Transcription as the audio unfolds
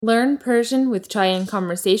Learn Persian with Chai and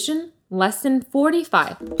Conversation, Lesson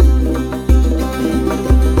 45.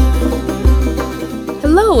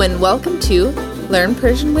 Hello and welcome to Learn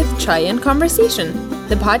Persian with Chai and Conversation,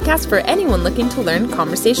 the podcast for anyone looking to learn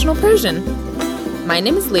conversational Persian. My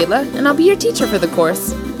name is Layla, and I'll be your teacher for the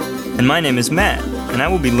course. And my name is Matt, and I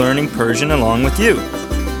will be learning Persian along with you.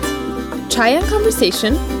 Chai and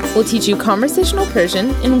Conversation will teach you conversational Persian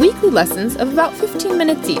in weekly lessons of about 15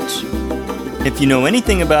 minutes each. If you know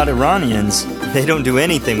anything about Iranians, they don't do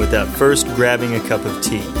anything without first grabbing a cup of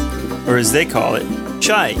tea, or as they call it,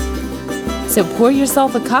 chai. So pour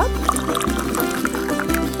yourself a cup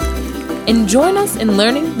and join us in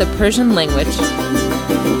learning the Persian language.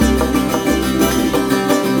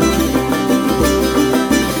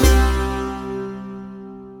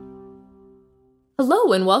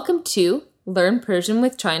 Hello and welcome to Learn Persian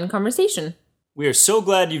with Chai and Conversation. We are so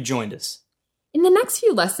glad you've joined us. In the next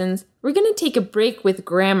few lessons, we're going to take a break with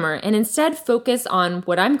grammar and instead focus on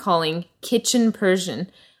what I'm calling kitchen Persian.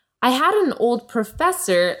 I had an old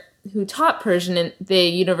professor who taught Persian at the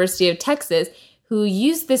University of Texas who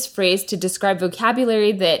used this phrase to describe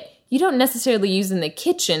vocabulary that you don't necessarily use in the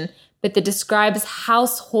kitchen, but that describes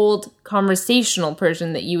household conversational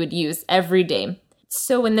Persian that you would use every day.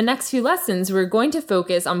 So in the next few lessons, we're going to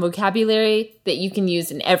focus on vocabulary that you can use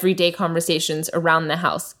in everyday conversations around the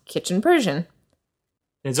house, kitchen Persian.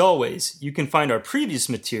 As always, you can find our previous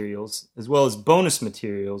materials, as well as bonus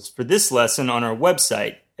materials for this lesson on our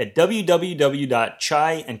website at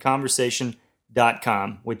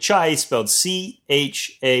www.chaiandconversation.com, with chai spelled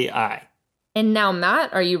C-H-A-I. And now,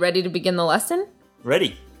 Matt, are you ready to begin the lesson?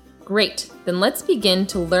 Ready. Great. Then let's begin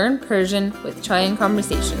to learn Persian with Chai and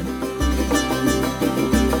Conversation.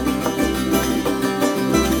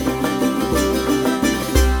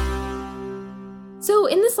 So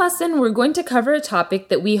in this lesson, we're going to cover a topic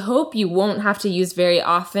that we hope you won't have to use very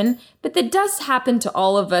often, but that does happen to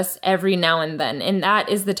all of us every now and then, and that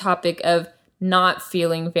is the topic of not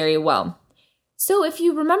feeling very well. So if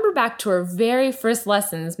you remember back to our very first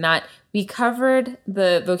lessons, Matt, we covered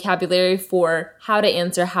the vocabulary for how to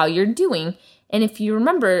answer how you're doing. And if you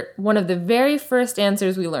remember, one of the very first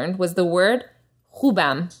answers we learned was the word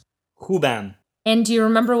khubam. Khubam. And do you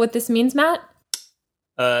remember what this means, Matt?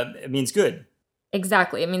 It means good.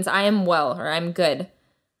 Exactly. It means I am well or I'm good.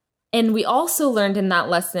 And we also learned in that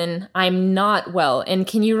lesson, I'm not well. And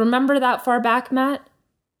can you remember that far back, Matt?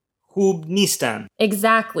 Khub nistam.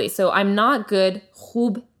 Exactly. So I'm not good.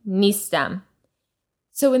 Khub nistam.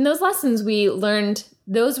 So in those lessons, we learned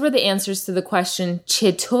those were the answers to the question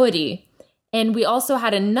chetori. And we also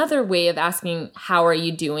had another way of asking, how are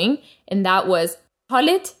you doing? And that was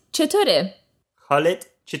halit chetore. Halit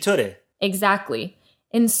chetore. Exactly.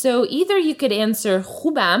 And so either you could answer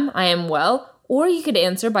khubam, I am well, or you could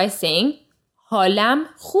answer by saying halam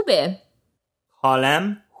khube.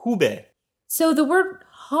 Halam khube. So the word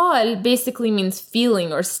hal basically means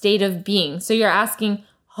feeling or state of being. So you're asking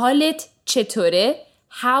halit chetore,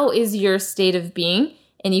 how is your state of being?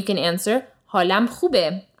 And you can answer halam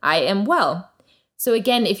khube, I am well. So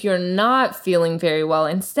again, if you're not feeling very well,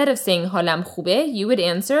 instead of saying halam khube, you would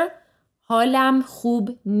answer halam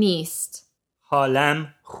khub nist.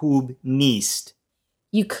 Halam khub nist.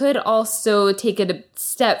 You could also take it a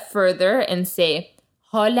step further and say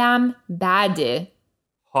halam bade.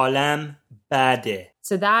 Halam bade.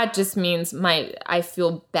 So that just means I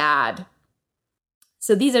feel bad.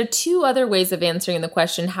 So these are two other ways of answering the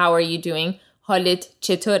question, how are you doing? Halit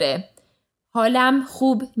chetore. Halam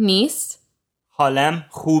khub nist. Halam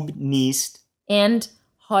khub nist. And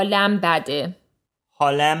halam bade.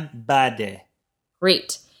 Halam bade.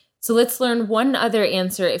 Great. So let's learn one other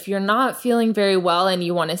answer. If you're not feeling very well and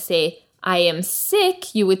you want to say, I am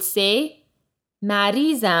sick, you would say,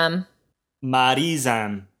 marizam.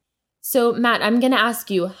 Marizam. So Matt, I'm going to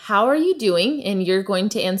ask you, how are you doing? And you're going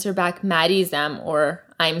to answer back, marizam, or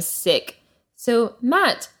I'm sick. So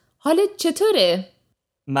Matt, halit chetore?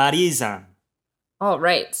 Marizam. All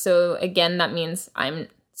right. So again, that means I'm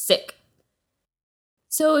sick.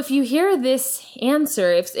 So if you hear this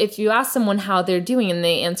answer, if you ask someone how they're doing and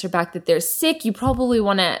they answer back that they're sick, you probably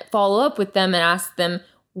want to follow up with them and ask them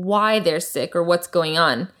why they're sick or what's going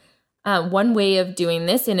on. One way of doing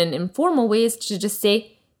this in an informal way is to just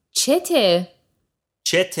say, chete.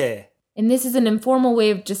 Chete. And this is an informal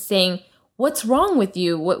way of just saying, what's wrong with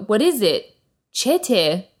you? What is it?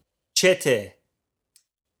 Chete. Chete.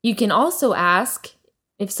 You can also ask,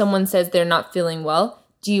 if someone says they're not feeling well,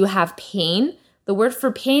 do you have pain? The word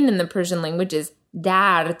for pain in the Persian language is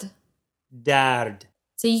dard. Dard.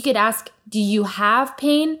 So you could ask, do you have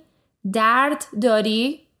pain? Dard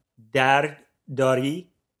dari. Dard dari.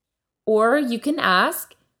 Or you can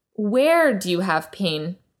ask, where do you have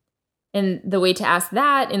pain? And the way to ask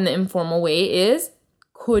that in the informal way is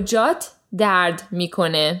کجات درد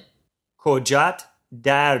میکنه. کجات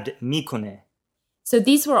درد میکنه. So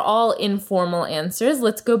these were all informal answers.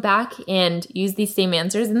 Let's go back and use these same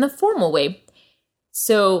answers in the formal way.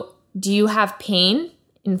 So, do you have pain?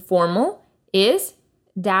 Informal is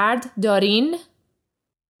درد دارین.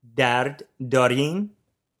 درد دارین.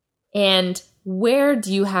 And where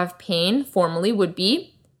do you have pain? Formally would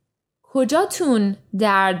be کجاتون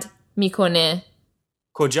درد میکنه.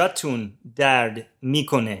 کجاتون درد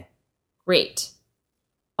میکنه. Great.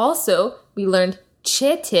 Also, we learned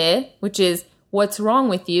چته, which is what's wrong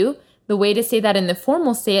with you. The way to say that in the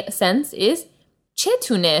formal sense is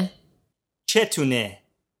چتونه. چتونه.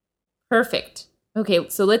 Perfect. Okay,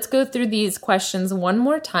 so let's go through these questions one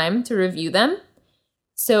more time to review them.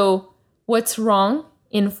 So, what's wrong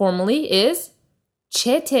informally is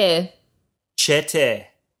چته.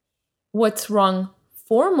 چته. What's wrong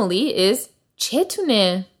formally is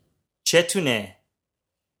چتونه. چتونه.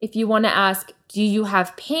 If you want to ask, do you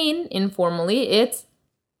have pain informally, it's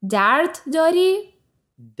درد داری?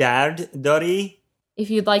 درد داری؟ If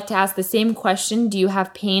you'd like to ask the same question, do you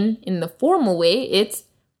have pain in the formal way, it's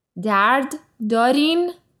درد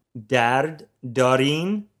دارین? درد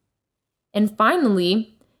دارین؟ And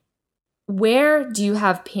finally, where do you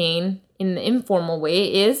have pain in the informal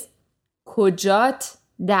way is کجات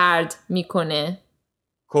درد میکنه.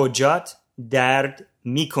 کجات درد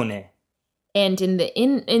میکنه. And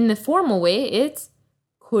in the formal way, it's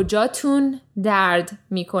کجاتون درد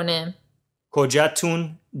میکنه.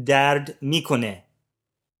 کجاتون درد میکنه.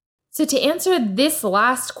 So to answer this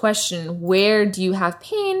last question, where do you have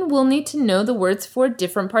pain, we'll need to know the words for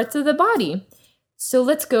different parts of the body. So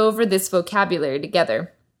let's go over this vocabulary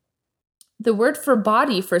together. The word for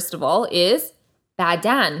body, first of all, is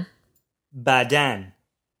بدن. بدن.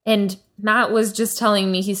 And Matt was just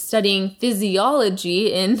telling me he's studying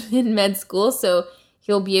physiology in med school, so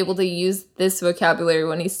he'll be able to use this vocabulary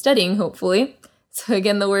when he's studying, hopefully. So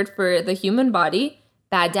again, the word for the human body,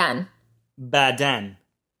 بدن. بدن.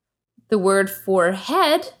 The word for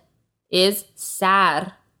head is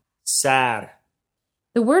سر. سر.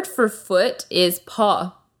 The word for foot is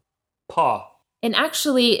پا. پا. And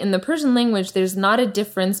actually, in the Persian language, there's not a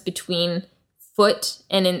difference between foot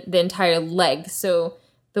and in the entire leg. So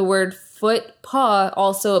the word foot, paw,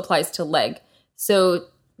 also applies to leg. So,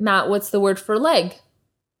 Matt, what's the word for leg?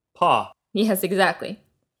 پا. Yes, exactly.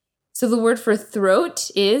 So the word for throat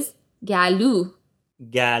is گلو.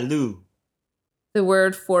 گلو. The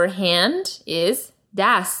word for hand is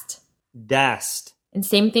دست. دست. And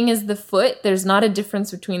same thing as the foot, there's not a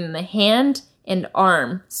difference between the hand and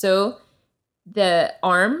arm. So the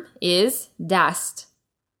arm is دست.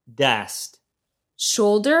 دست.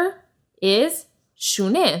 Shoulder is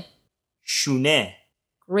شونه. شونه.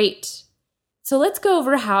 Great. So let's go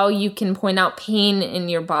over how you can point out pain in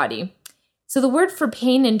your body. So the word for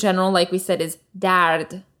pain in general, like we said, is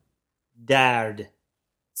درد. درد.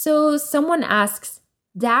 So someone asks,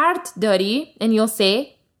 درد داری? And you'll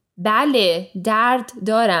say, بله, درد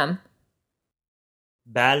دارم.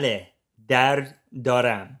 بله, درد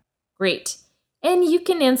دارم. Great. And you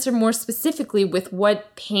can answer more specifically with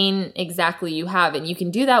what pain exactly you have. And you can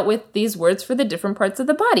do that with these words for the different parts of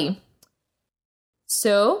the body.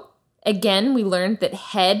 So, again, we learned that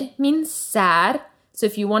head means سر. So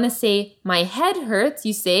if you want to say, my head hurts,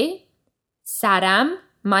 you say, سرم,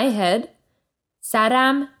 my head.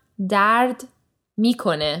 سرم درد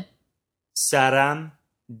میکنه. سرم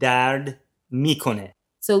درد میکنه.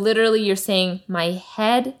 So literally you're saying, my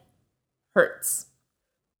head hurts.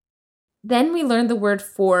 Then we learned the word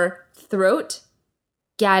for throat,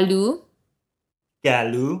 گلو.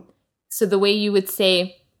 گلو. So the way you would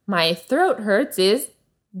say, my throat hurts is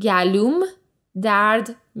گلوم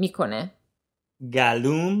درد میکنه.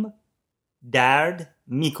 گلوم درد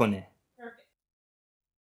میکنه.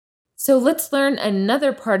 So let's learn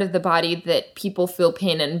another part of the body that people feel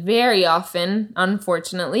pain in very often,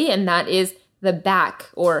 unfortunately, and that is the back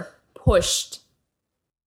or pushed.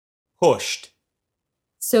 پشت.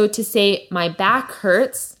 So to say my back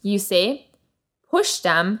hurts, you say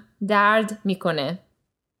پشتم درد میکنه.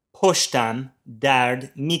 پشتم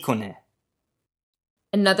درد میکنه.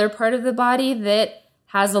 Another part of the body that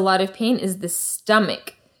has a lot of pain is the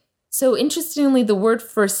stomach. So interestingly, the word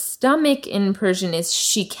for stomach in Persian is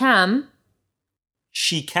shikam.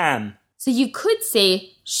 شکم. So you could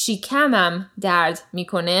say shikamam درد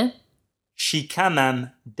میکنه.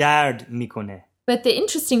 شکمم درد میکنه. But the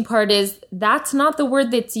interesting part is that's not the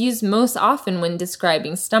word that's used most often when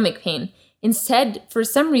describing stomach pain. Instead, for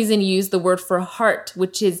some reason, you use the word for heart,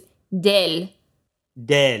 which is del.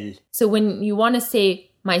 دل. So when you want to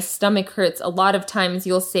say my stomach hurts, a lot of times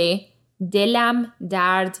you'll say دلم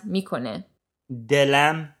درد میکنه.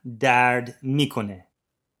 دلم درد میکنه.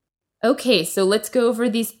 Okay, so let's go over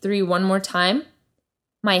these three one more time.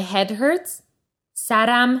 My head hurts.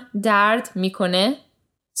 سرم درد میکنه.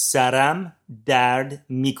 سرم درد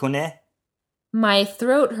میکنه. My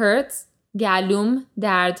throat hurts. گلوم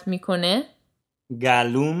درد میکنه.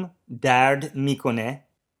 گلوم درد میکنه.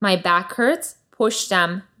 My back hurts.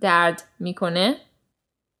 پشتم درد میکنه.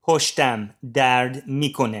 پشتم درد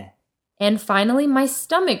میکنه. And finally, my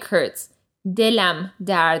stomach hurts. دلم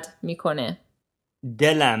درد میکنه.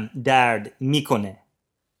 دلم درد میکنه.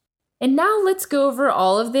 And now let's go over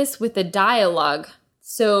all of this with a dialogue.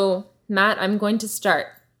 So, Matt, I'm going to start.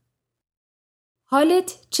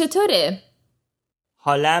 حالت چطوره؟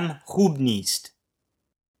 حالم خوب نیست.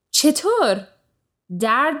 چطور؟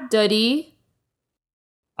 درد داری؟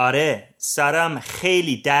 آره، سرم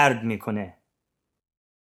خیلی درد میکنه.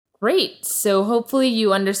 Great. So hopefully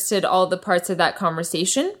you understood all the parts of that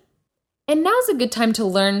conversation. And now's a good time to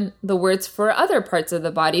learn the words for other parts of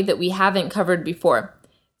the body that we haven't covered before.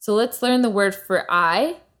 So let's learn the word for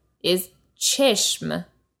eye is چشم.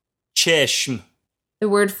 چشم. The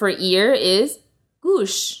word for ear is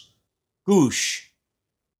گوش. گوش.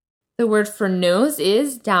 The word for nose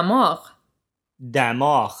is دماغ.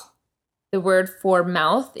 دماغ. The word for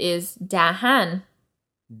mouth is دهن.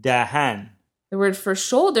 دهن. The word for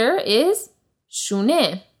shoulder is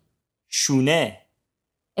شونه. شونه.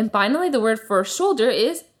 And finally, the word for shoulder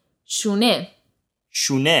is شونه.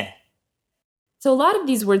 شونه. So a lot of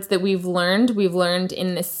these words that we've learned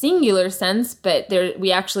in the singular sense, but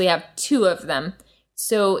we actually have two of them.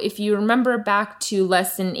 So if you remember back to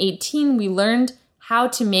lesson 18, we learned how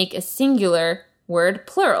to make a singular word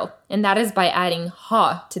plural, and that is by adding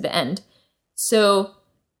ha to the end. So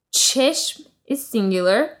چشم is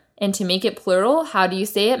singular, and to make it plural, how do you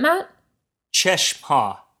say it, Matt? چشم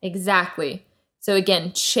ها. Exactly. So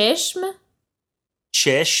again, چشم.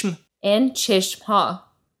 چشم. And چشم ها.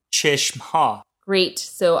 چشم ها. Great.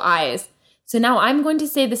 So eyes. So now I'm going to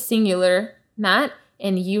say the singular, Matt,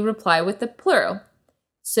 and you reply with the plural.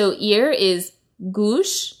 So ear is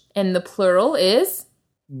گوش, and the plural is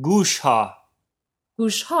گوش ها.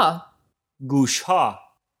 گوش ها. گوش ها.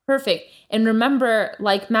 Perfect. And remember,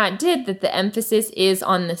 like Matt did, that the emphasis is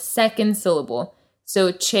on the second syllable.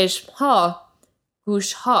 So چشم ها,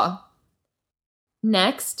 گوش ها.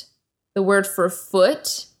 Next, the word for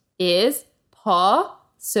foot is paw.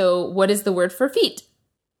 So what is the word for feet?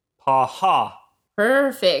 پا ها.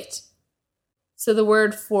 Perfect. So the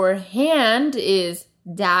word for hand is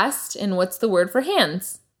dast. And what's the word for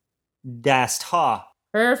hands? دست ها.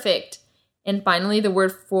 Perfect. And finally, the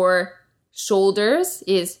word for shoulders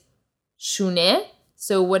is شونه.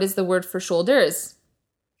 So what is the word for shoulders?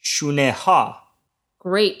 شونه ها.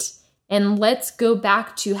 Great. And let's go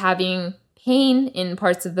back to having pain in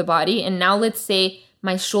parts of the body. And now let's say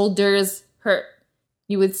my shoulders hurt.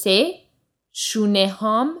 You would say شونه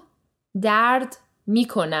هام درد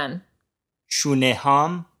میکنن. شونه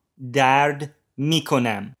هام درد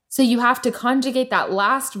میکنم. So you have to conjugate that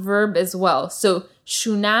last verb as well. So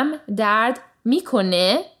شونم درد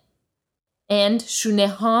میکنه and شونه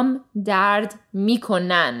هام درد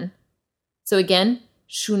میکنن. So again,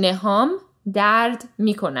 شونه هام درد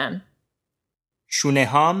میکنن. شونه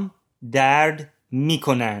هام درد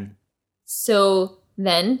میکنن. So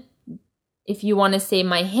then, if you want to say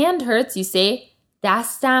my hand hurts, you say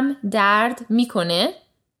دستم درد میکنه.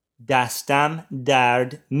 دستم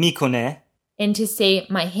درد میکنه. And to say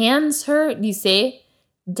my hands hurt, you say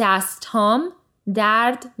دستهام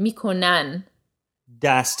درد میکنن.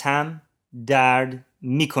 دستم درد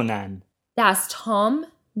میکنن. دستهام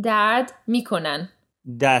درد میکنن.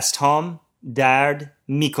 دستهام درد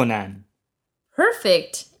میکنن.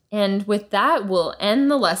 Perfect. And with that, we'll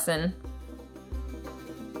end the lesson.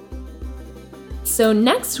 So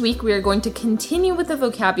next week, we are going to continue with the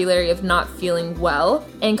vocabulary of not feeling well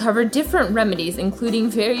and cover different remedies, including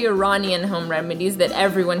very Iranian home remedies that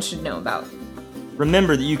everyone should know about.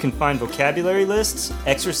 Remember that you can find vocabulary lists,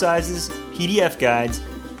 exercises, PDF guides,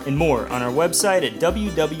 and more on our website at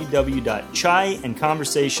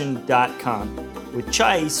www.chaiandconversation.com, with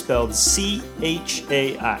chai spelled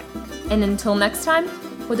C-H-A-I. And until next time,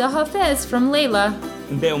 Khuda Hafiz from Layla.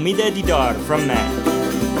 And Be'umida Didar from Matt.